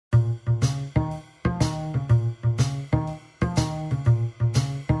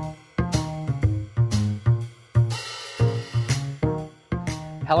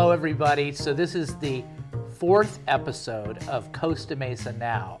Hello, everybody. So this is the fourth episode of Costa Mesa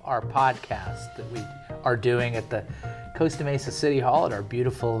Now, our podcast that we are doing at the Costa Mesa City Hall at our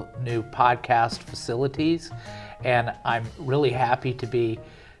beautiful new podcast facilities. And I'm really happy to be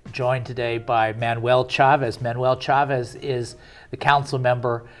joined today by Manuel Chavez. Manuel Chavez is the council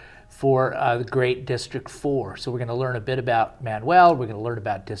member for the great District 4. So we're going to learn a bit about Manuel, we're going to learn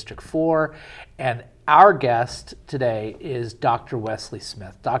about District 4, and our guest today is Dr. Wesley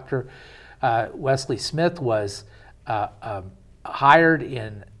Smith. Dr. Wesley Smith was hired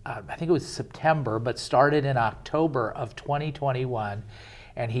in, I think it was September, but started in October of 2021,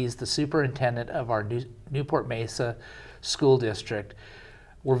 and he's the superintendent of our Newport Mesa School District.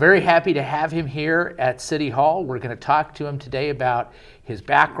 We're very happy to have him here at City Hall. We're going to talk to him today about his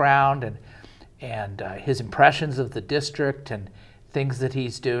background and his impressions of the district and things that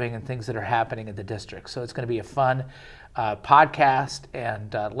he's doing and things that are happening in the district. So it's going to be a fun podcast,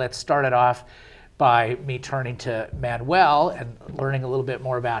 and let's start it off by me turning to Manuel and learning a little bit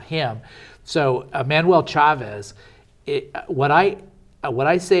more about him. So Manuel Chavez, what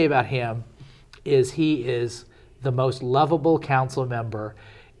I say about him is he is the most lovable council member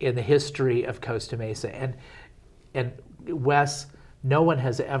in the history of Costa Mesa, and Wes, no one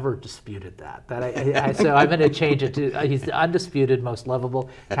has ever disputed that. So I'm going to change it to he's the undisputed most lovable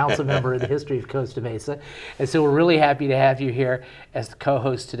council member in the history of Costa Mesa, and so we're really happy to have you here as the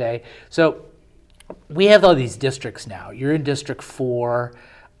co-host today. So we have all these districts now. You're in District 4.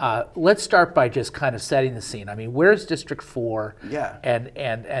 Let's start by just kind of setting the scene. I mean, where's District 4? Yeah.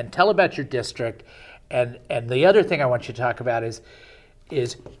 And tell about your district. And the other thing I want you to talk about is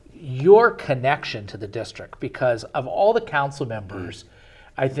your connection to the district, because of all the council members,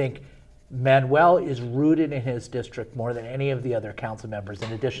 I think Manuel is rooted in his district more than any of the other council members,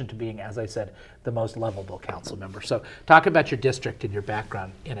 in addition to being, as I said, the most lovable council member. So talk about your district and your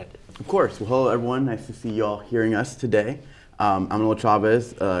background in it. Of course. Well, hello, everyone. Nice to see you all hearing us today. I'm Manuel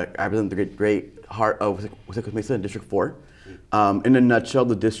Chavez. I represent the great heart of Costa Mesa in District 4. In a nutshell,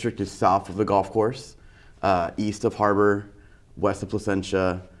 the district is south of the golf course, east of Harbor, west of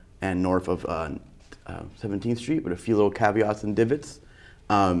Placentia, and north of 17th Street, with a few little caveats and divots.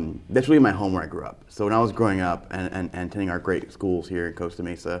 That's really my home where I grew up. So when I was growing up and attending our great schools here in Costa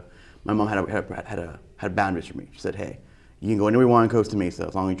Mesa, my mom had boundaries for me. She said, hey, you can go anywhere you want in Costa Mesa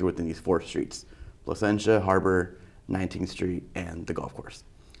as long as you're within these 4 streets: Placentia, Harbor, 19th Street, and the golf course.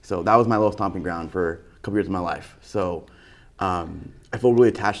 So that was my little stomping ground for a couple years of my life. So I felt really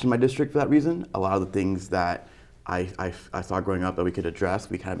attached to my district for that reason. A lot of the things that I saw growing up that we could address,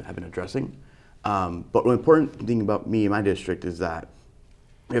 we kind of have been addressing. But the important thing about me and my district is that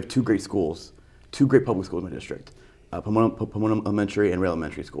we have 2 great schools, 2 great public schools in my district, Pomona Elementary and Ray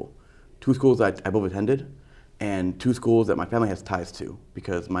Elementary School. 2 schools that I both attended, and 2 schools that my family has ties to,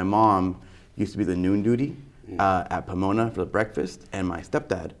 because my mom used to be the noon duty at Pomona for the breakfast, and my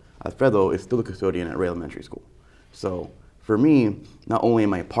stepdad, Alfredo, is still the custodian at Ray Elementary School. So for me, not only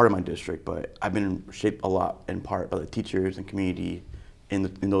am I part of my district, but I've been shaped a lot in part by the teachers and community in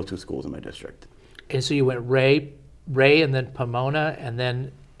those 2 schools in my district. And so you went Ray, and then Pomona, and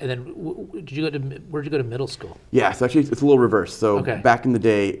then where'd you go to middle school? Yeah, so actually it's a little reverse. So okay. Back in the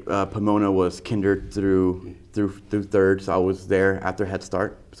day, Pomona was kinder through 3rd, so I was there after Head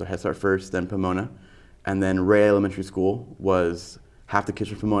Start. So Head Start first, then Pomona, and then Ray Elementary School was half the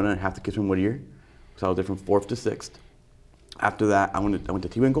kids from Pomona and half the kids from Whittier. So I was there from 4th to 6th. After that, I went to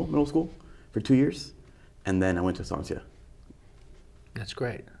Tewinkle Middle School for 2 years, and then I went to Estancia. That's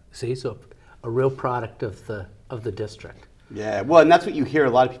great. See, so a real product of the district. Yeah, well, and that's what you hear a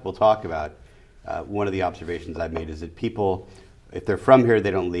lot of people talk about. One of the observations I've made is that people, if they're from here,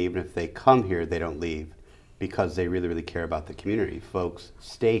 they don't leave, and if they come here, they don't leave because they really, really care about the community. Folks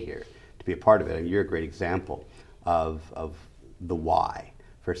stay here to be a part of it, and you're a great example of the why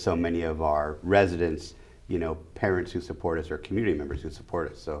for so many of our residents, parents who support us or community members who support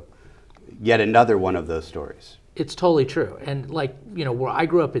us. So yet another one of those stories. It's totally true. And where I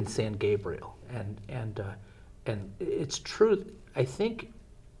grew up in San Gabriel, and it's true. I think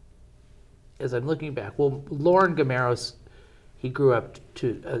as I'm looking back, well, Lauren Gameros, he grew up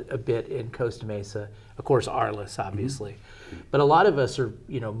to a bit in Costa Mesa, of course Arliss, obviously, but a lot of us are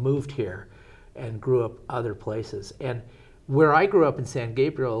moved here and grew up other places. And where I grew up in San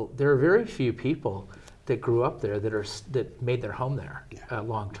Gabriel, there are very few people that grew up there that made their home there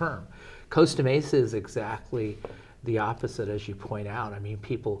long term. Costa Mesa is exactly the opposite, as you point out. I mean,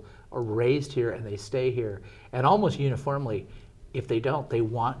 people are raised here and they stay here, and almost uniformly, if they don't, they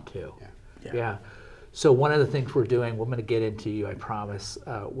want to. Yeah. So one of the things we're doing, we're going to get into you, I promise,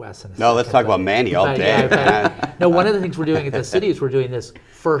 Wes. In a No, let's second, talk about Manny all day. No, one of the things we're doing at the city is we're doing this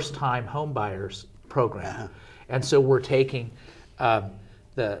first-time home buyers program, and so we're taking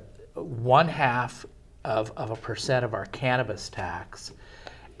the 1/2 of a percent of our cannabis tax,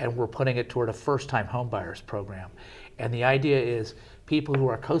 and we're putting it toward a first-time home buyers program. And the idea is people who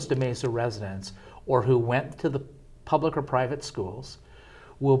are Costa Mesa residents or who went to the public or private schools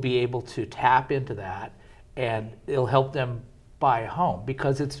will be able to tap into that, and it'll help them buy a home,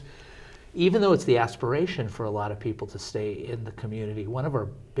 because it's, even though it's the aspiration for a lot of people to stay in the community, one of our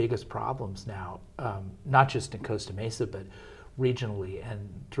biggest problems now, not just in Costa Mesa, but regionally and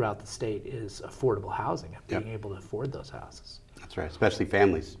throughout the state, is affordable housing and being able to afford those houses. That's right, especially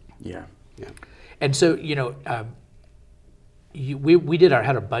families. Yeah. Yeah. And so, we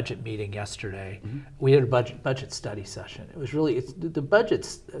had a budget meeting yesterday. We had a budget study session. It was really, the budget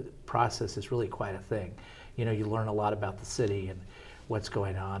process is really quite a thing. You learn a lot about the city and what's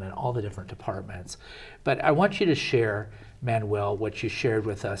going on and all the different departments. But I want you to share, Manuel, what you shared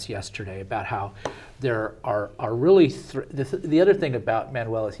with us yesterday about how there are really, the other thing about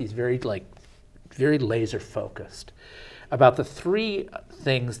Manuel is he's very laser focused about the 3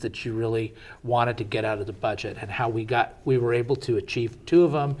 things that you really wanted to get out of the budget, and how we were able to achieve 2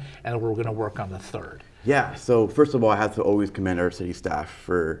 of them, and we're going to work on the 3rd. Yeah, so first of all, I have to always commend our city staff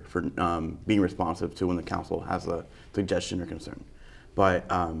for being responsive to when the council has a suggestion or concern. But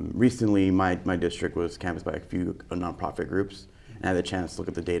recently, my district was canvassed by a few nonprofit groups, and I had the chance to look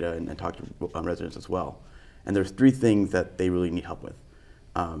at the data and talk to residents as well. And there's 3 things that they really need help with.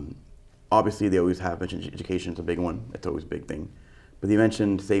 Obviously, they always have mentioned education is a big one. It's always a big thing. But they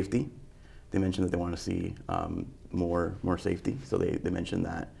mentioned safety. They mentioned that they want to see more safety. So they mentioned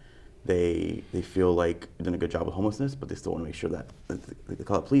that they feel like they're doing a good job with homelessness, but they still want to make sure that they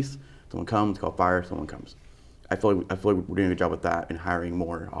call the police, someone comes, call fire, someone comes. I feel like we're doing a good job with that in hiring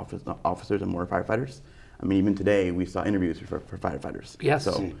more officers and more firefighters. I mean, even today we saw interviews for firefighters. Yes.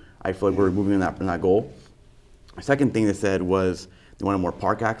 So I feel like we're moving in that goal. The second thing they said was they wanted more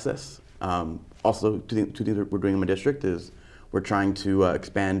park access. Also, two things that we're doing in my district is we're trying to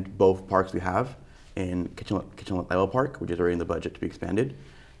expand both parks we have in Kitchenlet Lila Park, which is already in the budget to be expanded,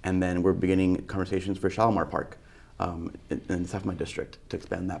 and then we're beginning conversations for Shalimar Park in the south of my district to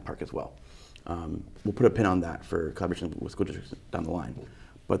expand that park as well. We'll put a pin on that for collaboration with school districts down the line.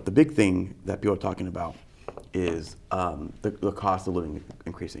 But the big thing that people are talking about is the cost of living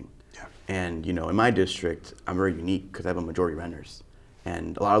increasing. Yeah. And in my district, I'm very unique because I have a majority renters.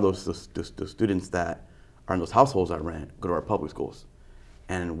 And a lot of those students that are in those households that rent go to our public schools.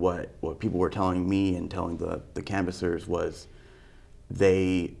 And what people were telling me and telling the canvassers was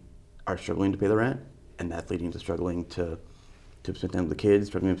they are struggling to pay the rent, and that's leading to struggling to spend time with the kids,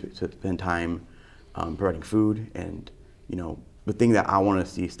 struggling to spend time providing food. And the thing that I want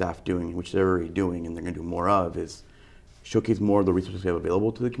to see staff doing, which they're already doing and they're going to do more of, is showcase more of the resources we have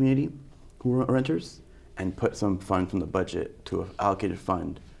available to the community who are renters, and put some funds from the budget to an allocated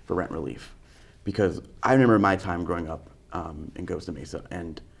fund for rent relief. Because I remember my time growing up in Costa Mesa,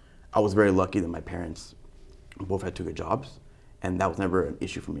 and I was very lucky that my parents both had 2 good jobs, and that was never an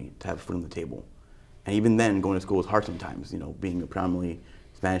issue for me to have food on the table. And even then, going to school was hard sometimes, being a predominantly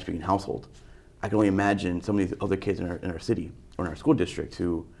Spanish-speaking household. I can only imagine some of these other kids in our city or in our school district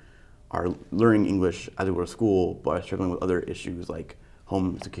who are learning English as they go to school, but are struggling with other issues like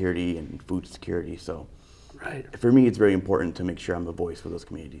home security and food security. So. Right. For me, it's very important to make sure I'm a voice for those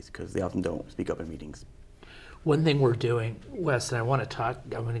communities because they often don't speak up in meetings. One thing we're doing, Wes, and I'm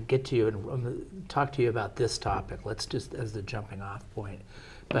going to get to you and I'm going to talk to you about this topic. Let's just as the jumping off point.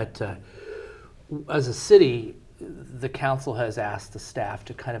 But as a city, the council has asked the staff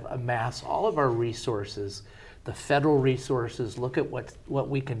to kind of amass all of our resources, the federal resources, look at what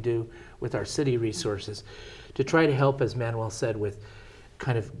we can do with our city resources to try to help, as Manuel said, with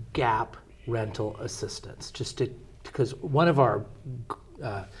kind of gap rental assistance, because one of our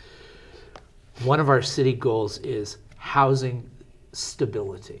city goals is housing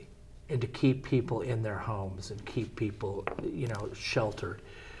stability and to keep people in their homes and keep people sheltered.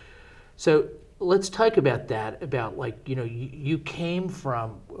 So let's talk about that, about you came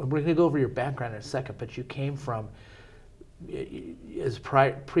from, we're going to go over your background in a second, but you came from,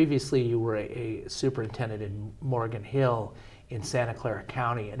 previously you were a superintendent in Morgan Hill in Santa Clara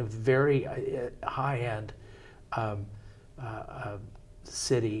County, in a very high-end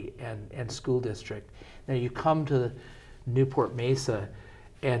city and school district. Now you come to Newport Mesa,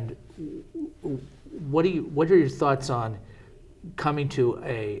 and what are your thoughts on coming to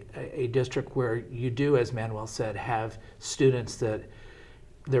a district where you do, as Manuel said, have students that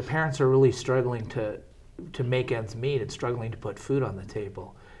their parents are really struggling to make ends meet and struggling to put food on the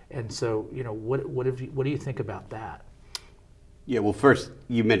table. And so, what do you think about that? Yeah, well, first,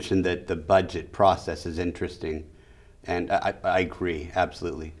 you mentioned that the budget process is interesting, and I agree,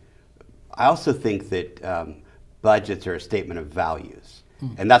 absolutely. I also think that budgets are a statement of values,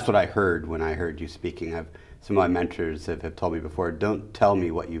 and that's what I heard when I heard you speaking. Some of my mentors have told me before, don't tell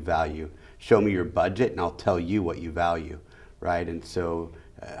me what you value, show me your budget and I'll tell you what you value, right? And so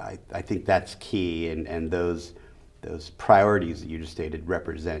I think that's key, and those priorities that you just stated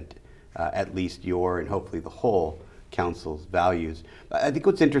represent at least your and hopefully the whole council's values. I think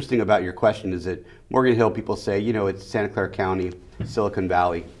what's interesting about your question is that Morgan Hill, people say, it's Santa Clara County, Silicon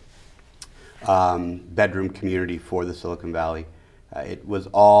Valley, bedroom community for the Silicon Valley. It was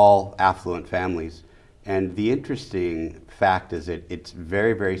all affluent families. And the interesting fact is that it's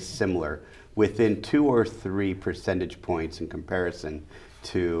very, very similar within 2 or 3 percentage points in comparison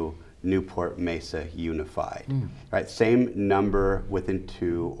to Newport Mesa Unified. Right? Same number within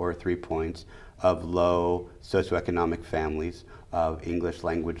 2 or 3 points of low socioeconomic families, of English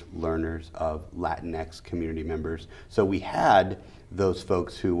language learners, of Latinx community members. So we had those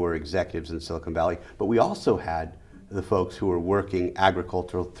folks who were executives in Silicon Valley, but we also had the folks who were working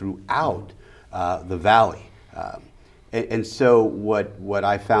agricultural throughout the valley. And so what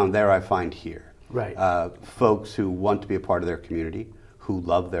I found there, I find here. Right. Folks who want to be a part of their community, who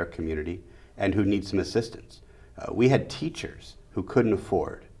love their community, and who need some assistance. We had teachers who couldn't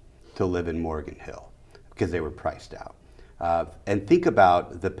afford to live in Morgan Hill because they were priced out. And think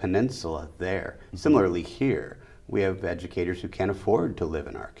about the peninsula there. Similarly here, we have educators who can't afford to live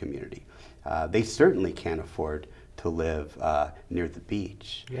in our community. They certainly can't afford to live near the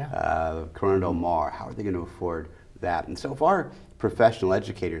beach. Yeah. Corona del Mar, how are they going to afford that? And so if our professional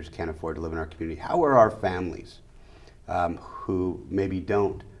educators can't afford to live in our community, how are our families who maybe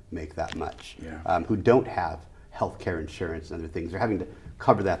don't make that much, who don't have health care insurance and other things, they're having to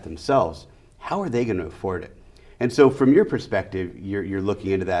cover that themselves, how are they going to afford it? And so from your perspective, you're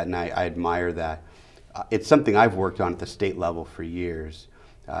looking into that, and I admire that. It's something I've worked on at the state level for years.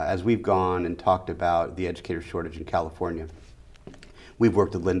 As we've gone and talked about the educator shortage in California, we've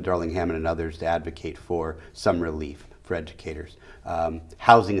worked with Linda Darling-Hammond and others to advocate for some relief for educators.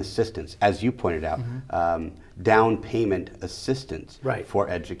 Housing assistance, as you pointed out, down payment assistance for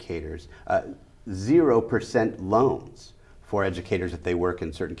educators, 0% loans for educators if they work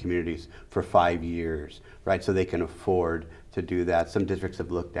in certain communities for 5 years, right? So they can afford to do that. Some districts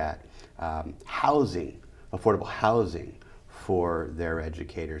have looked at housing, affordable housing for their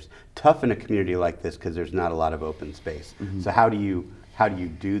educators. Tough in a community like this because there's not a lot of open space. So how do you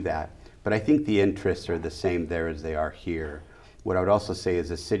do that? But I think the interests are the same there as they are here. What I would also say is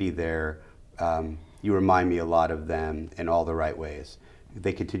the city there, you remind me a lot of them in all the right ways.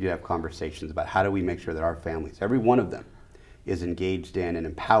 They continue to have conversations about how do we make sure that our families, every one of them, is engaged in and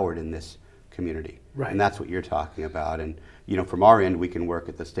empowered in this community. Right. And that's what you're talking about. And from our end, we can work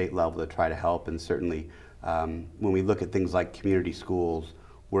at the state level to try to help. And certainly when we look at things like community schools,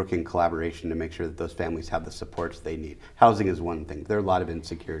 work in collaboration to make sure that those families have the supports they need. Housing is one thing. There are a lot of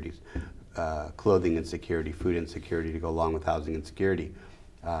insecurities. Clothing insecurity, food insecurity to go along with housing insecurity.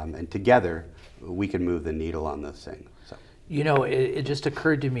 And together, we can move the needle on those things. So. It just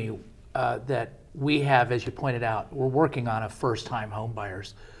occurred to me that we have, as you pointed out, we're working on a first-time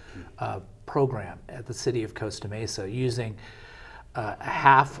homebuyers program at the city of Costa Mesa using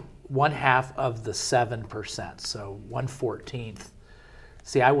one half of the 7%, so 1/14.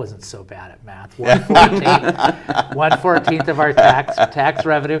 See, I wasn't so bad at math. 1/14 of our tax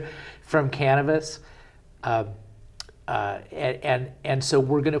revenue from cannabis. And so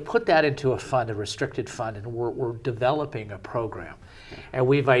we're going to put that into a fund, a restricted fund, and we're developing a program. And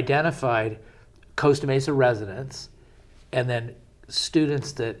we've identified Costa Mesa residents and then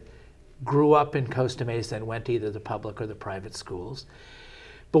students that grew up in Costa Mesa and went to either the public or the private schools.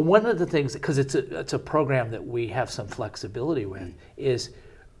 But one of the things, because it's a program that we have some flexibility with, is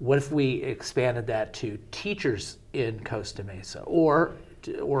what if we expanded that to teachers in Costa Mesa or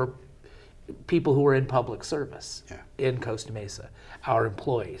people who are in public service in Costa Mesa, our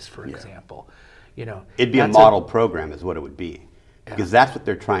employees, for example. It'd be a model program is what it would be, because that's what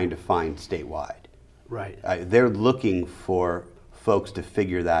they're trying to find statewide. Right. They're looking for folks to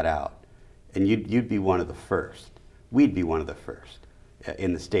figure that out, and you'd be one of the first. We'd be one of the first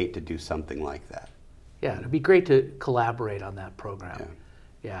in the state to do something like that. Yeah, it'd be great to collaborate on that program.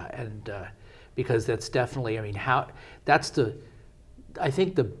 Yeah, and because that's definitely, I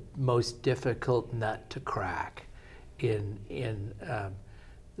think the most difficult nut to crack in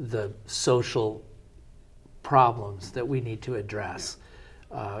the social problems that we need to address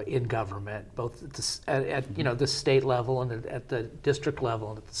in government, both at the state level and at the district level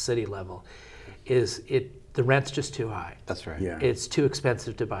and at the city level, is the rent's just too high. That's right. Yeah. It's too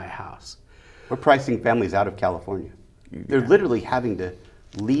expensive to buy a house. We're pricing families out of California. They're literally having to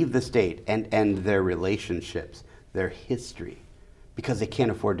leave the state and end their relationships, their history, because they can't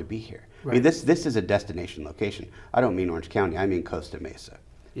afford to be here. Right. I mean, this is a destination location. I don't mean Orange County, I mean Costa Mesa.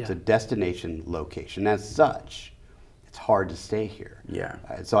 Yeah. It's a destination location. As such, it's hard to stay here. Yeah.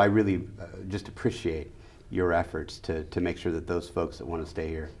 So I really just appreciate your efforts to make sure that those folks that want to stay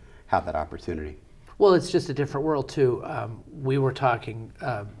here have that opportunity. Well, it's just a different world too. We were talking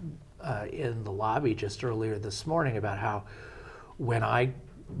in the lobby just earlier this morning about how when I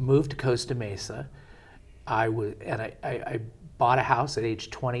moved to Costa Mesa, I bought a house at age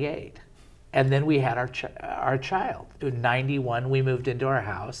 28, and then we had our child. In 91, we moved into our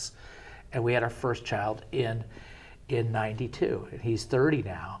house, and we had our first child in 92, and he's 30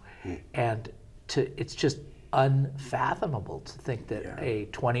 now, and it's just unfathomable to think that a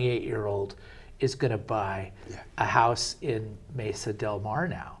 28-year-old is going to buy a house in Mesa Del Mar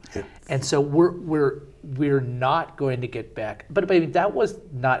now. And so we're not going to get back. But I mean, that was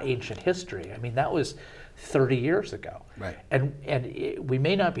not ancient history. I mean, that was 30 years ago. Right. And we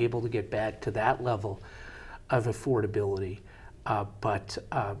may not be able to get back to that level of affordability, but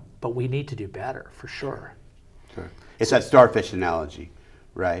we need to do better for sure. Sure. It's that starfish analogy,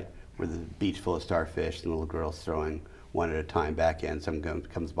 right? Where the beach full of starfish and the little girl's throwing one at a time back in. Someone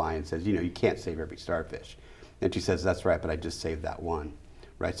comes by and says, you can't save every starfish. And she says, that's right, but I just saved that one,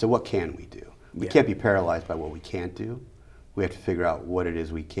 right? So what can we do? We can't be paralyzed by what we can't do. We have to figure out what it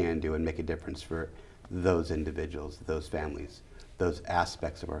is we can do and make a difference for those individuals, those families, those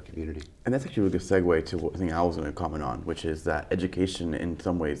aspects of our community. And that's actually a good segue to what thing I was going to comment on, which is that education in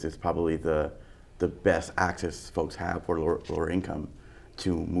some ways is probably the best access folks have for lower income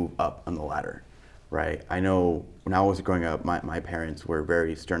to move up on the ladder, right? I know when I was growing up, my parents were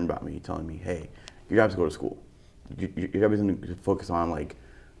very stern about me, telling me, hey, your job is to go to school. Your job isn't to focus on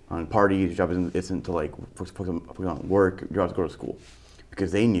on parties, your job isn't to focus on work, your job is to go to school.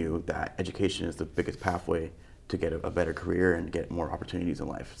 Because they knew that education is the biggest pathway to get a better career and get more opportunities in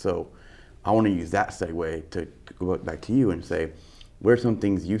life. So I want to use that segue to go back to you and say, what are some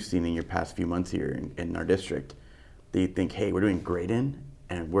things you've seen in your past few months here in our district that you think, hey, we're doing great in,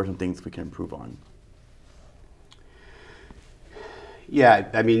 and what are some things we can improve on? Yeah,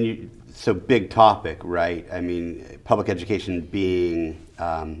 I mean, so big topic, right? I mean, public education being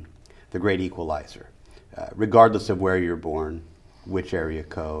the great equalizer. Regardless of where you're born, which area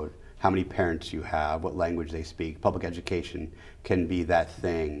code, how many parents you have, what language they speak, public education can be that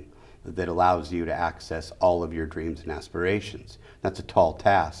thing that allows you to access all of your dreams and aspirations. That's a tall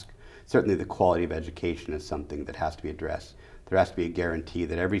task. Certainly the quality of education is something that has to be addressed. There has to be a guarantee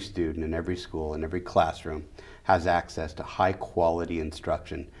that every student in every school and every classroom has access to high quality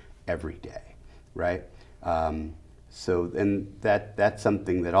instruction every day, right? And that's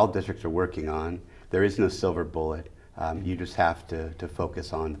something that all districts are working on. There is no silver bullet. You just have to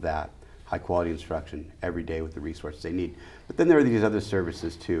focus on that high quality instruction every day with the resources they need. But then there are these other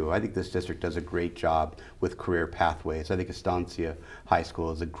services too. I think this district does a great job with career pathways. I think Estancia High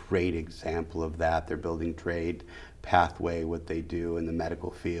School is a great example of that. They're building trade pathway, what they do in the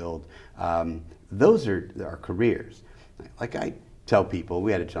medical field. Those are our careers. Like I tell people,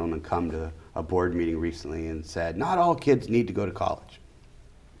 we had a gentleman come to a board meeting recently and said, not all kids need to go to college.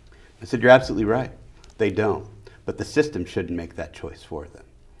 I said, you're absolutely right. They don't. But the system shouldn't make that choice for them.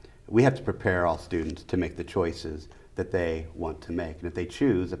 We have to prepare all students to make the choices that they want to make. And if they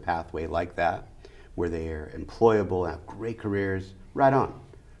choose a pathway like that, where they are employable and have great careers, right on,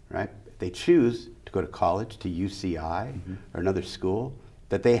 right? If they choose to go to college, to UCI or another school,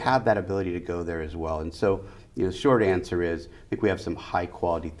 that they have that ability to go there as well. And so, the short answer is, I think we have some high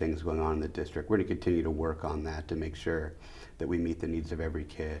quality things going on in the district. We're going to continue to work on that to make sure that we meet the needs of every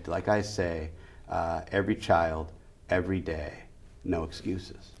kid. Like I say, every child, every day, no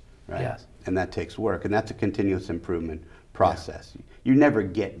excuses, right? Yes. And that takes work, and that's a continuous improvement process. Yeah. You never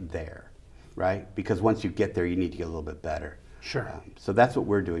get there, right? Because once you get there, you need to get a little bit better. Sure. So that's what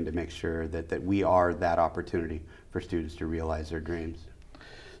we're doing to make sure that we are that opportunity for students to realize their dreams.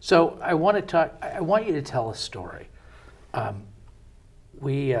 So I want you to tell a story.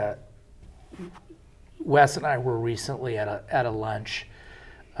 Wes and I were recently at a lunch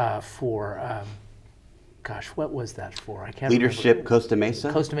for, what was that for? I can't Leadership remember. Costa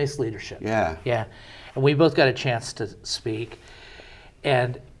Mesa? Costa Mesa Leadership. Yeah. Yeah. And we both got a chance to speak.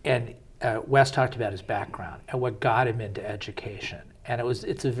 And Wes talked about his background and what got him into education. And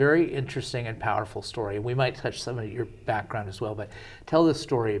it's a very interesting and powerful story. We might touch some of your background as well, but tell the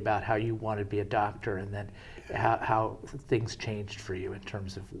story about how you wanted to be a doctor and then how things changed for you in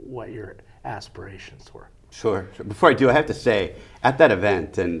terms of what your aspirations were. Sure. Before I do, I have to say, at that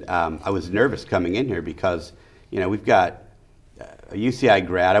event, and I was nervous coming in here because, we've got a UCI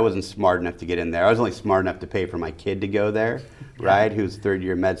grad. I wasn't smart enough to get in there. I was only smart enough to pay for my kid to go there, right, who's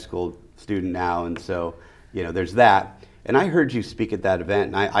third-year med school student now. And so, there's that. And I heard you speak at that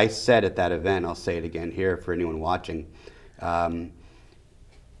event, and I said at that event, I'll say it again here for anyone watching,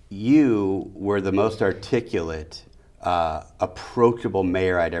 you were the most articulate, approachable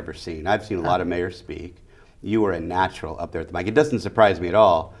mayor I'd ever seen. I've seen a lot of mayors speak. You were a natural up there at the mic. It doesn't surprise me at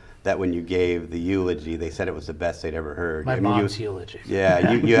all that when you gave the eulogy, they said it was the best they'd ever heard. My mom's eulogy.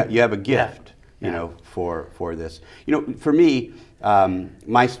 Yeah, you have a gift, for this. For me,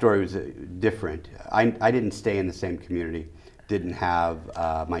 my story was different. I didn't stay in the same community. Didn't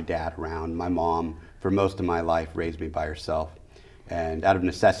have my dad around. My mom, for most of my life, raised me by herself. And out of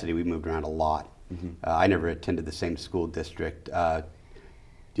necessity, we moved around a lot. Mm-hmm. I never attended the same school district,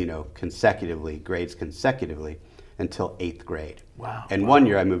 grades consecutively, until 8th grade. Wow. And one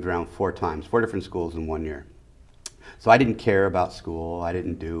year I moved around 4 times, 4 different schools in 1 year. So I didn't care about school. I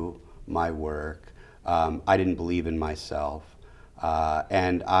didn't do my work. I didn't believe in myself.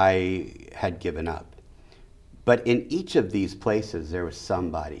 And I had given up. But in each of these places, there was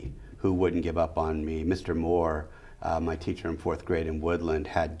somebody who wouldn't give up on me. Mr. Moore, my teacher in 4th grade in Woodland,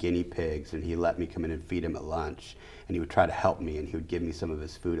 had guinea pigs, and he let me come in and feed him at lunch. And he would try to help me, and he would give me some of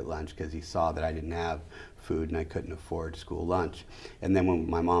his food at lunch because he saw that I didn't have food and I couldn't afford school lunch. And then when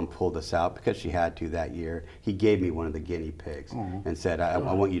my mom pulled us out, because she had to that year, he gave me one of the guinea pigs and said, I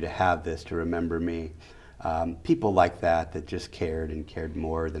want you to have this to remember me. People like that just cared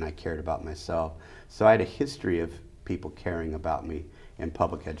more than I cared about myself. So I had a history of people caring about me in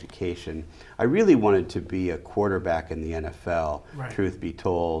public education. I really wanted to be a quarterback in the NFL, truth be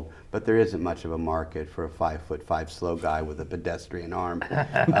told, but there isn't much of a market for a 5'5" slow guy with a pedestrian arm.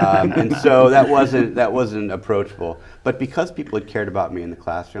 And so that wasn't approachable. But because people had cared about me in the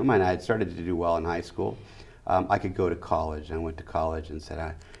classroom, and I had started to do well in high school, I could go to college. And I went to college and said,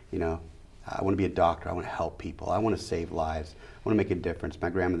 I want to be a doctor. I want to help people. I want to save lives. I want to make a difference. My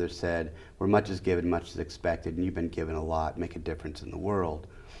grandmother said, where much is given, much is expected, and you've been given a lot. Make a difference in the world.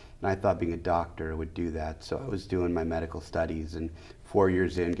 And I thought being a doctor would do that. So I was doing my medical studies, and 4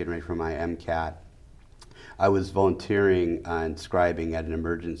 years in, getting ready for my MCAT, I was volunteering and scribing at an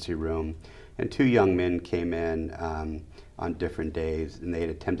emergency room, and 2 young men came in on different days, and they had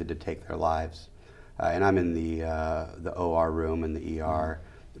attempted to take their lives. And I'm in the OR room and the ER,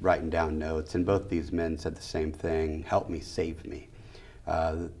 writing down notes, and both these men said the same thing: help me, save me.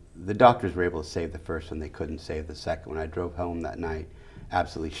 The doctors were able to save the first one, they couldn't save the second one. I drove home that night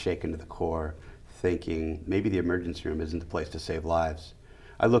absolutely shaken to the core, thinking maybe the emergency room isn't the place to save lives.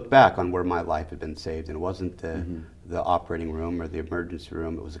 I looked back on where my life had been saved, and it wasn't the operating room or the emergency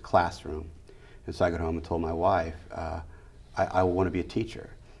room, it was a classroom. And so I got home and told my wife, I want to be a teacher.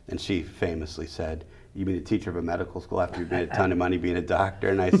 And she famously said, you mean a teacher of a medical school after you've made a ton of money being a doctor?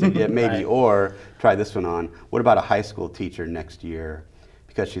 And I said, yeah, maybe, or try this one on. What about a high school teacher next year?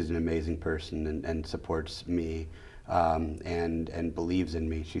 Because she's an amazing person and supports me and believes in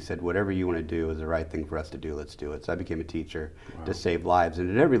me. She said, whatever you want to do is the right thing for us to do, let's do it. So I became a teacher to save lives.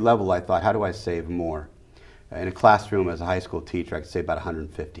 And at every level I thought, how do I save more? In a classroom as a high school teacher, I could save about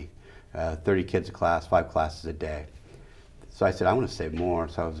 150. 30 kids a class, 5 classes a day. So I said, I want to save more.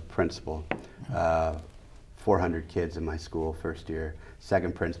 So I was a principal. 400 kids in my school first year.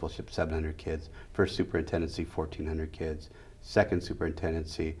 Second principalship, 700 kids. First superintendency, 1,400 kids. Second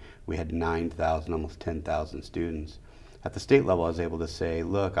superintendency, we had 9,000, almost 10,000 students. At the state level, I was able to say,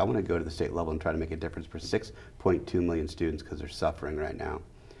 look, I want to go to the state level and try to make a difference for 6.2 million students because they're suffering right now.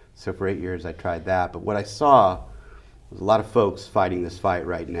 So for 8 years, I tried that. But what I saw was a lot of folks fighting this fight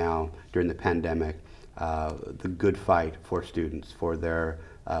right now during the pandemic, the good fight for students, for their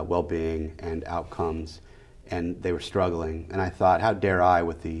well-being and outcomes, and they were struggling. And I thought, how dare I,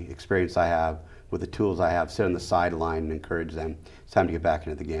 with the experience I have, with the tools I have, sit on the sideline and encourage them. It's time to get back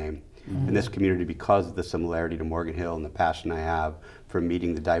into the game. In this community, because of the similarity to Morgan Hill and the passion I have for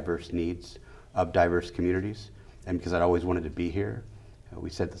meeting the diverse needs of diverse communities, and because I'd always wanted to be here, we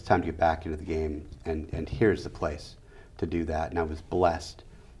said it's time to get back into the game, and here's the place to do that. And I was blessed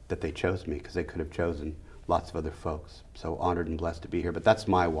that they chose me, because they could have chosen lots of other folks. So honored and blessed to be here. But that's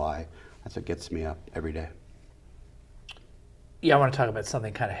my why. That's what gets me up every day. Yeah, I want to talk about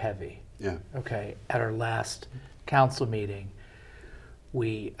something kind of heavy. Yeah. Okay. At our last council meeting,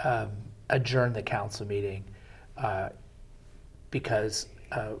 we adjourned the council meeting. because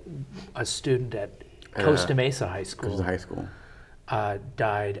a student at Costa Mesa High School, High School.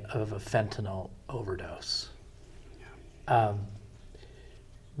 Died of a fentanyl overdose.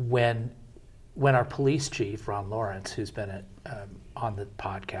 When our police chief, Ron Lawrence, who's been on the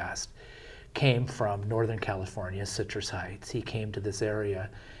podcast, came from Northern California, Citrus Heights, he came to this area,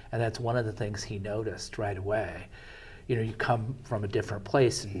 and that's one of the things he noticed right away. You know, you come from a different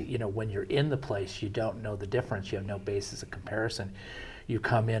place, and, you know, when you're in the place, you don't know the difference. You have no basis of comparison. You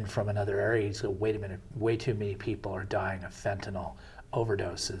come in from another area, you go, wait a minute, way too many people are dying of fentanyl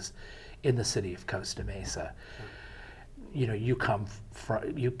overdoses in the city of Costa Mesa. You know, you come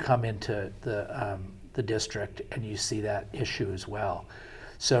into the district and you see that issue as well.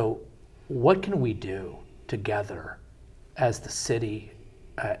 So what can we do together as the city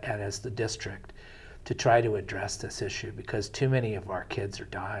and as the district to try to address this issue? Because too many of our kids are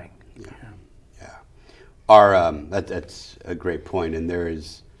dying. That's a great point, and there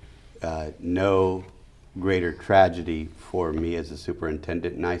is no greater tragedy for me as a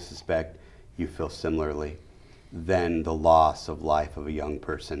superintendent, and I suspect you feel similarly, than the loss of life of a young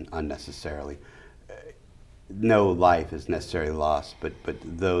person unnecessarily. No life is necessarily lost, but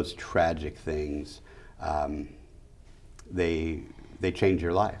those tragic things, they change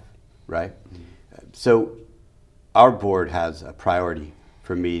your life, right? Mm-hmm. So our board has a priority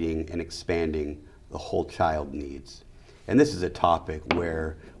for meeting and expanding the whole child needs. And this is a topic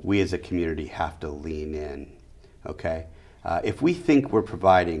where we as a community have to lean in, okay? If we think we're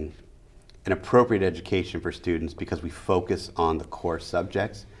providing an appropriate education for students because we focus on the core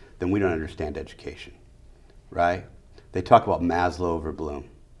subjects, then we don't understand education, right? They talk about Maslow over Bloom,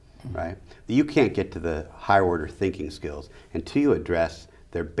 right? You can't get to the higher order thinking skills until you address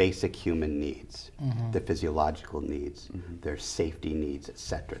their basic human needs, their physiological needs, their safety needs, et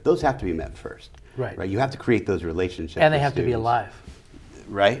cetera. Those have to be met first, right? You have to create those relationships. And they have to be alive.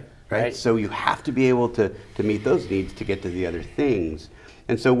 Right. So you have to be able to meet those needs to get to the other things.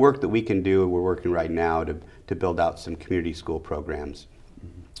 And so work that we can do, we're working right now to build out some community school programs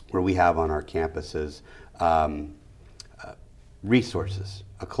where we have on our campuses resources,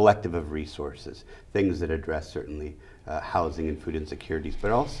 a collective of resources, things that address certainly housing and food insecurities,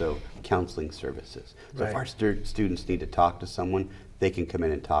 but also counseling services. So if our students need to talk to someone, they can come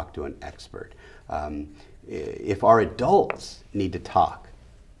in and talk to an expert. If our adults need to talk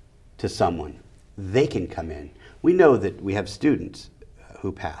to someone, they can come in. We know that we have students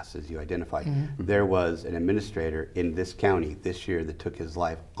who pass, as you identified. There was an administrator in this county this year that took his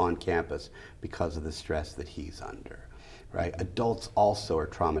life on campus because of the stress that he's under, right? Adults also are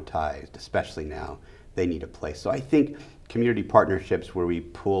traumatized, especially now. They need a place. So I think community partnerships where we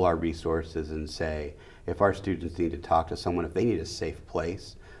pool our resources and say, if our students need to talk to someone, if they need a safe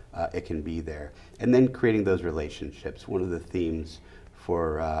place, it can be there. And then creating those relationships. One of the themes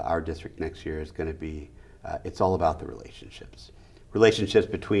for our district next year is going to be, it's all about the relationships. Relationships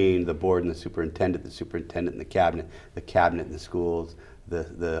between the board and the superintendent and the cabinet and the schools,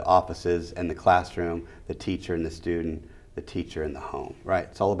 the offices and the classroom, the teacher and the student, the teacher and the home, right?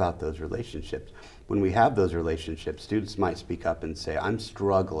 It's all about those relationships. When we have those relationships, students might speak up and say, I'm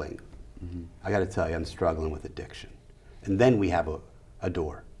struggling. I got to tell you, I'm struggling with addiction. And then we have a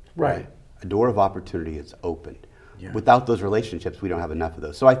door, right? A door of opportunity is opened. Without those relationships, we don't have enough of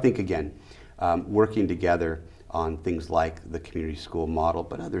those. So I think, again, working together on things like the community school model,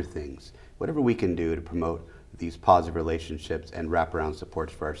 but other things, whatever we can do to promote these positive relationships and wraparound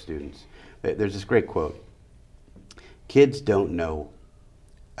supports for our students. There's this great quote: kids don't know,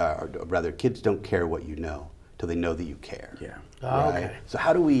 or rather, kids don't care what you know till they know that you care. Right? So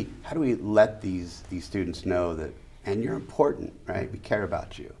how do we let these students know that, and you're important, right? We care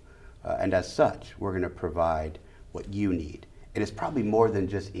about you, and as such, we're going to provide what you need. And it's probably more than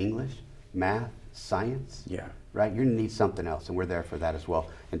just English, math, science. Right? You're going to need something else, and we're there for that as well.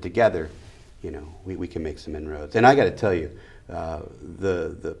 And together, you know, we can make some inroads. And I got to tell you,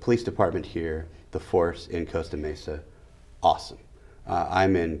 the police department here, the force in Costa Mesa, awesome.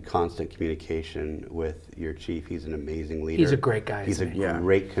 I'm in constant communication with your chief. He's an amazing leader. He's a great guy. He's a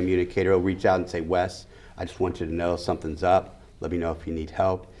great communicator. He'll reach out and say, Wes, I just want you to know something's up. Let me know if you need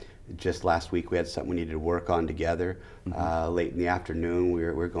help. Just last week we had something we needed to work on together. Late in the afternoon we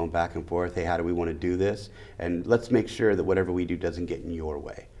were going back and forth. Hey, how do we want to do this? And let's make sure that whatever we do doesn't get in your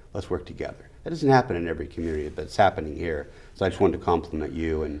way. Let's work together. That doesn't happen in every community, but it's happening here. So I just wanted to compliment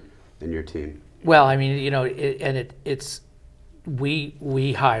you and your team. Well, I mean, you know,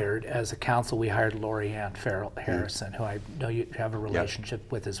 we hired, as a council, we hired Lori Ann Farrell Harrison, who I know you have a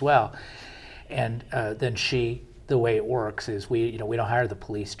relationship with as well. And then she the way it works is we don't hire the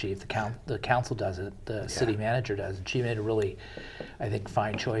police chief. The council does it. The city manager does. And she made a really, I think,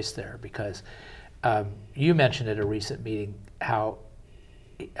 fine choice there because you mentioned at a recent meeting how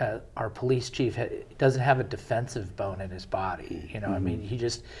our police chief doesn't have a defensive bone in his body. I mean, he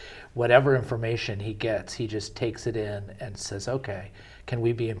just, whatever information he gets, he just takes it in and says, okay, can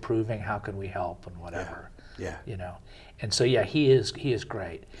we be improving? How can we help? And whatever. Yeah. And so he is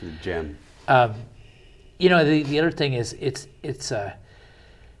great. He's a gem. The other thing is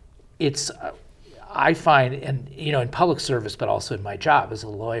I find, and in public service, but also in my job as a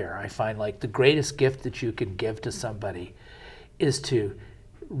lawyer, I find like the greatest gift that you can give to somebody is to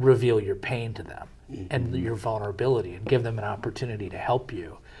reveal your pain to them and your vulnerability and give them an opportunity to help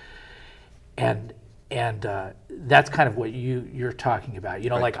you. And that's kind of what you're talking about.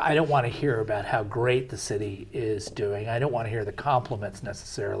 Like I don't want to hear about how great the city is doing. I don't want to hear the compliments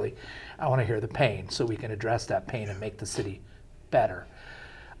necessarily. I want to hear the pain so we can address that pain and make the city better.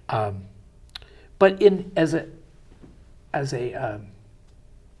 But in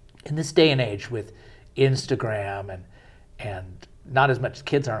this day and age with Instagram and not as much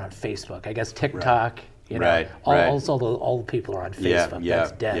kids aren't on Facebook. I guess TikTok. All the people are on Facebook.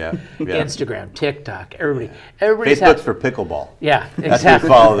 That's dead. Instagram, TikTok, everybody's Facebook's for pickleball. Yeah, exactly. That's where you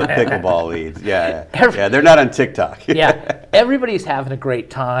follow the pickleball leads. Yeah, they're not on TikTok. Yeah, everybody's having a great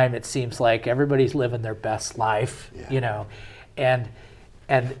time. It seems like everybody's living their best life. And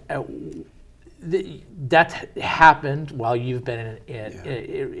that happened while you've been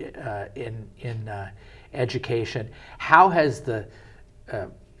in education. How has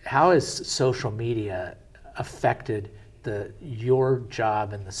social media affected your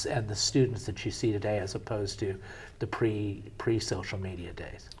job and the students that you see today as opposed to the pre-social media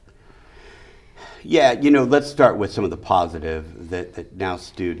days? Yeah, let's start with some of the positive that now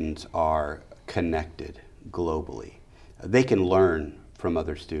students are connected globally. They can learn from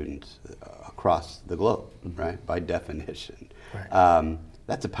other students across the globe, right? By definition. Right.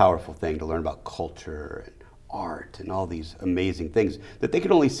 That's a powerful thing to learn about culture and art and all these amazing things that they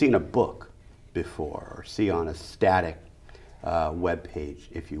could only see in a book before or see on a static web page,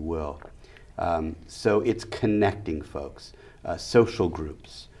 if you will. So it's connecting folks, social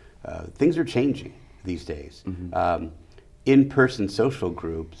groups. Things are changing these days. In-person social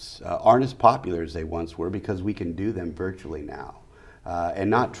groups aren't as popular as they once were because we can do them virtually now and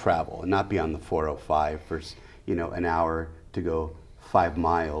not travel and not be on the 405 for an hour to go 5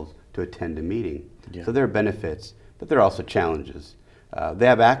 miles to attend a meeting. Yeah. So there are benefits, but there are also challenges. They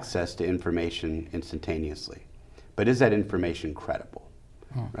have access to information instantaneously, but is that information credible?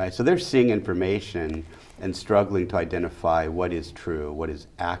 Right? So they're seeing information and struggling to identify what is true, what is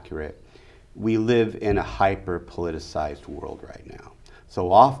accurate. We live in a hyper-politicized world right now.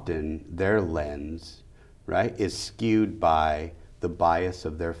 So often their lens, right, is skewed by the bias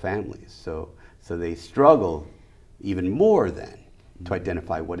of their families. So they struggle even more then to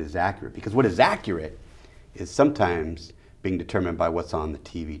identify what is accurate, because what is accurate is sometimes being determined by what's on the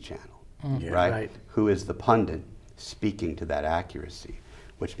TV channel, right? Who is the pundit speaking to that accuracy,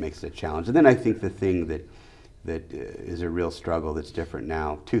 which makes it a challenge. And then I think the thing that is a real struggle that's different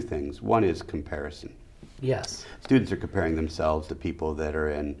now, two things. One is comparison. Yes. Students are comparing themselves to people that are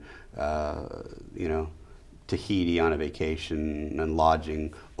in, Tahiti on a vacation and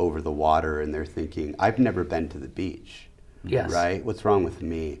lodging over the water, and they're thinking, I've never been to the beach. Yes. Right? What's wrong with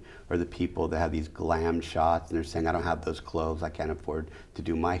me? Or the people that have these glam shots and they're saying, I don't have those clothes, I can't afford to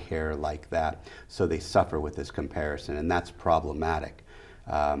do my hair like that. So they suffer with this comparison, and that's problematic.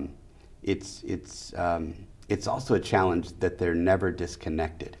 It's also a challenge that they're never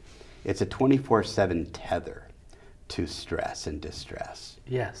disconnected. It's a 24/7 tether to stress and distress.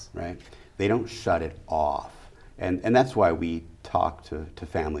 Yes. Right? They don't shut it off. And that's why we talk to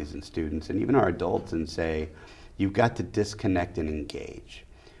families and students and even our adults and say, you've got to disconnect and engage.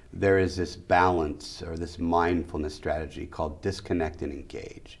 There is this balance or this mindfulness strategy called disconnect and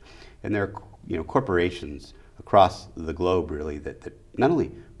engage. And there are corporations across the globe really that not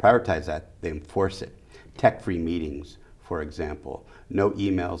only prioritize that, they enforce it. Tech-free meetings, for example. No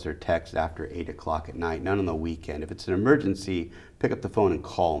emails or texts after 8 o'clock at night, none on the weekend. If it's an emergency, pick up the phone and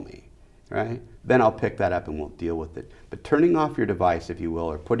call me, right? Then I'll pick that up and we'll deal with it. But turning off your device, if you will,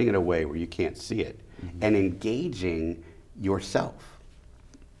 or putting it away where you can't see it, and engaging yourself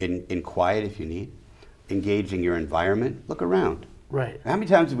in quiet if you need, engaging your environment, look around. Right. How many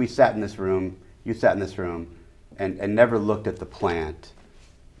times have we sat in this room, you sat in this room, and never looked at the plant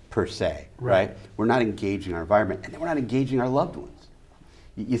per se, right? We're not engaging our environment, and then we're not engaging our loved ones.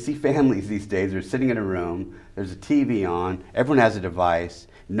 You see families these days, they're sitting in a room, there's a TV on, everyone has a device,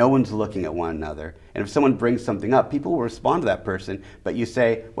 No one's looking at one another. And if someone brings something up, people will respond to that person, but you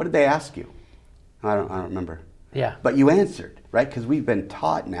say, what did they ask you? I don't remember. Yeah. But you answered, right? Because we've been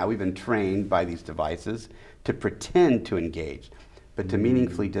taught now, we've been trained by these devices to pretend to engage, but to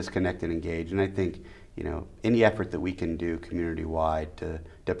meaningfully disconnect and engage. And I think, you know, any effort that we can do community-wide to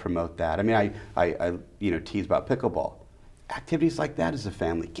promote that. I mean, I you know, tease about pickleball. Activities like that as a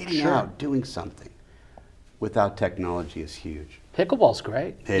family, getting Sure. out, doing something without technology is huge. Pickleball's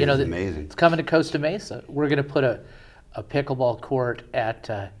great. It is amazing. It's coming to Costa Mesa. We're going to put a pickleball court at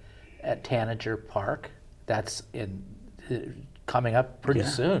Tanager Park. That's coming up pretty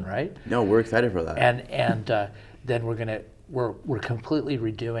soon, right? No, we're excited for that. And then we're completely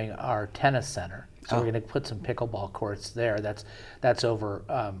redoing our tennis center. So we're going to put some pickleball courts there. That's over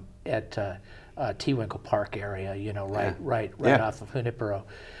at Tewinkle Park area. You know, right off of Junipero.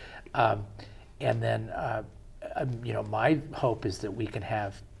 And then you know, my hope is that we can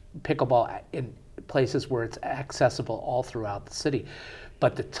have pickleball in places where it's accessible all throughout the city.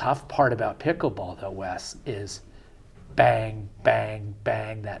 But the tough part about pickleball, though, Wes, is bang, bang,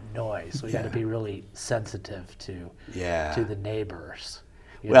 bang, that noise. We got to be really sensitive to the neighbors.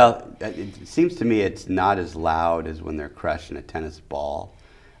 Well, it seems to me it's not as loud as when they're crushing a tennis ball,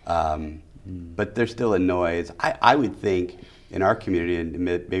 but there's still a noise. I would think in our community, and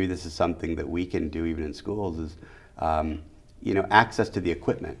maybe this is something that we can do even in schools, is you know, access to the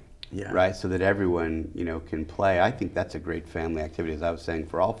equipment. Yeah. Right, so that everyone, you know, can play. I think that's a great family activity, as I was saying,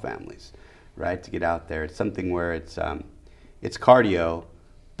 for all families, right? To get out there, it's something where it's cardio,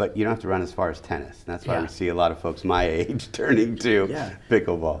 but you don't have to run as far as tennis. And that's why we see a lot of folks my age turning to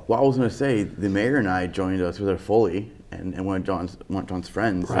pickleball. Well, I was going to say, the mayor and I joined us with our Foley and one of John's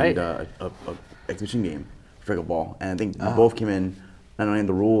friends and a exhibition game for pickleball, and I think we both came in not knowing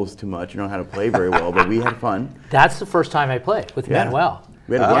the rules too much, you know how to play very well, but we had fun. That's the first time I played with Manuel.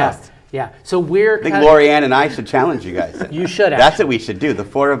 We had a blast. Yeah, so we're I think Lorianne and I should challenge you guys. You should. That's what we should do. The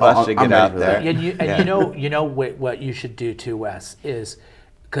four of us should get out there. And you know what you should do too, Wes, is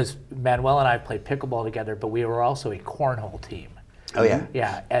because Manuel and I played pickleball together, but we were also a cornhole team. Oh yeah.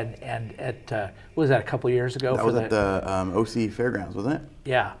 Yeah, and at what was that, a couple years ago? That was at the OC Fairgrounds, wasn't it?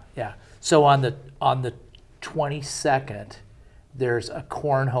 Yeah, yeah. So on the 22nd, there's a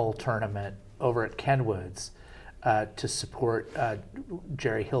cornhole tournament over at Kenwood's to support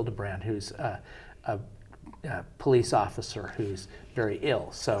Jerry Hildebrand, who's a police officer who's very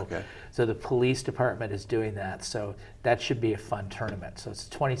ill. So, so the police department is doing that. So that should be a fun tournament. So it's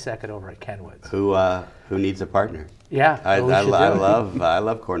 22nd over at Kenwood's. Who needs a partner? Yeah, I love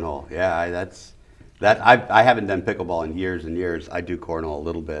cornhole. Yeah, I haven't done pickleball in years and years. I do cornhole a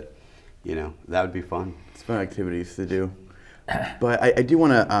little bit. You know, that would be fun. It's fun activities to do. But I do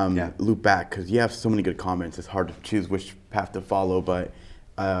want to loop back because you have so many good comments. It's hard to choose which path to follow. But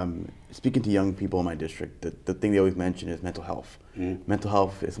speaking to young people in my district, the thing they always mention is mental health. Mental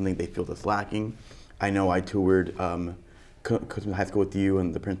health is something they feel that's lacking. I know I toured Costa High School with you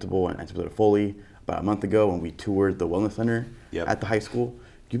and the principal and Supervisor Foley about a month ago, and we toured the wellness center at the high school.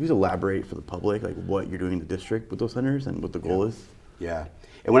 Can you please elaborate for the public, like what you're doing in the district with those centers and what the goal is? Yeah.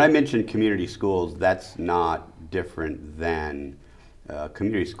 And when I mentioned community schools, that's not different than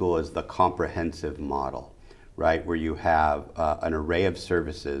community school is the comprehensive model, right? Where you have an array of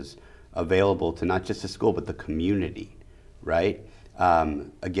services available to not just the school, but the community, right?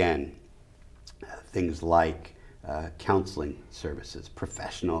 Again, things like counseling services,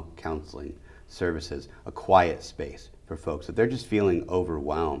 professional counseling services, a quiet space for folks. If they're just feeling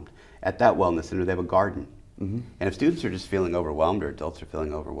overwhelmed, at that wellness center, they have a garden. And if students are just feeling overwhelmed or adults are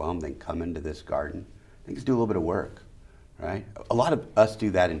feeling overwhelmed, then come into this garden. They just do a little bit of work, right? A lot of us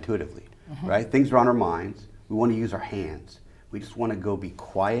do that intuitively, right? Things are on our minds. We want to use our hands. We just want to go be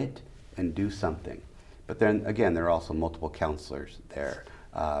quiet and do something. But then again, there are also multiple counselors there,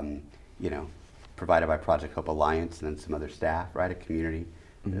 you know, provided by Project Hope Alliance and then some other staff, right? A community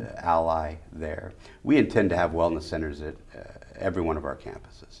ally there. We intend to have wellness centers at every one of our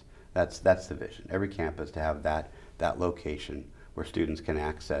campuses. That's the vision. Every campus to have that location where students can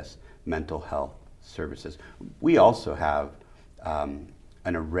access mental health services. We also have an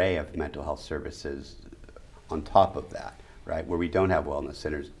array of mental health services on top of that, right? Where we don't have wellness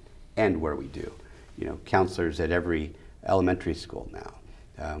centers and where we do. You know, counselors at every elementary school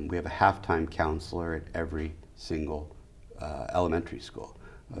now. We have a halftime counselor at every single elementary school.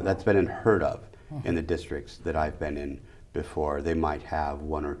 That's been unheard of in the districts that I've been in before. They might have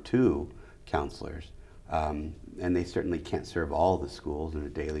one or two counselors, and they certainly can't serve all the schools on a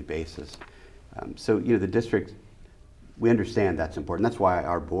daily basis. So, you know, the district, we understand that's important. That's why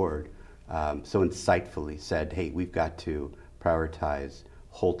our board so insightfully said, hey, we've got to prioritize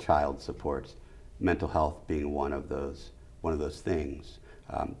whole child supports, mental health being one of those things.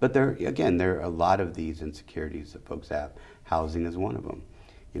 But there are a lot of these insecurities that folks have. Housing is one of them.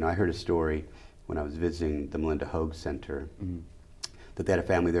 I heard a story when I was visiting the Melinda Hoag Center that they had a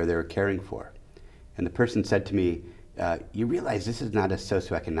family there they were caring for. And the person said to me, you realize this is not a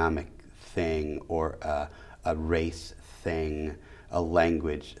socioeconomic thing or a race thing, a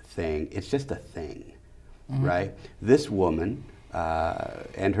language thing. It's just a thing, right? This woman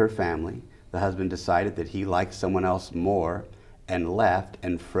and her family, the husband decided that he liked someone else more and left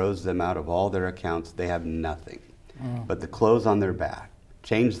and froze them out of all their accounts. They have nothing but the clothes on their back,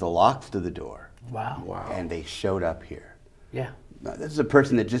 changed the locks to the door. Wow. And they showed up here. Yeah. This is a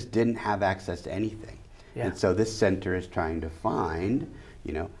person that just didn't have access to anything. Yeah. And so this center is trying to find,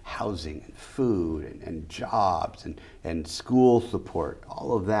 housing and food and jobs and school support,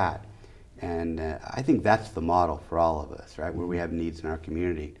 all of that. And I think that's the model for all of us, right? Where we have needs in our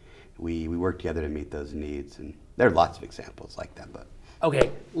community, we work together to meet those needs. And there are lots of examples like that. But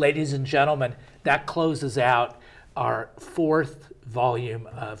Okay, ladies and gentlemen, that closes out our 4th volume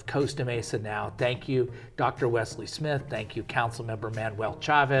of Costa Mesa Now. Thank you, Dr. Wesley Smith. Thank you, Councilmember Manuel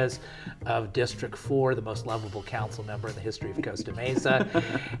Chavez of District 4, the most lovable council member in the history of Costa Mesa.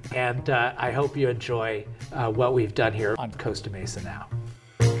 And I hope you enjoy what we've done here on Costa Mesa Now.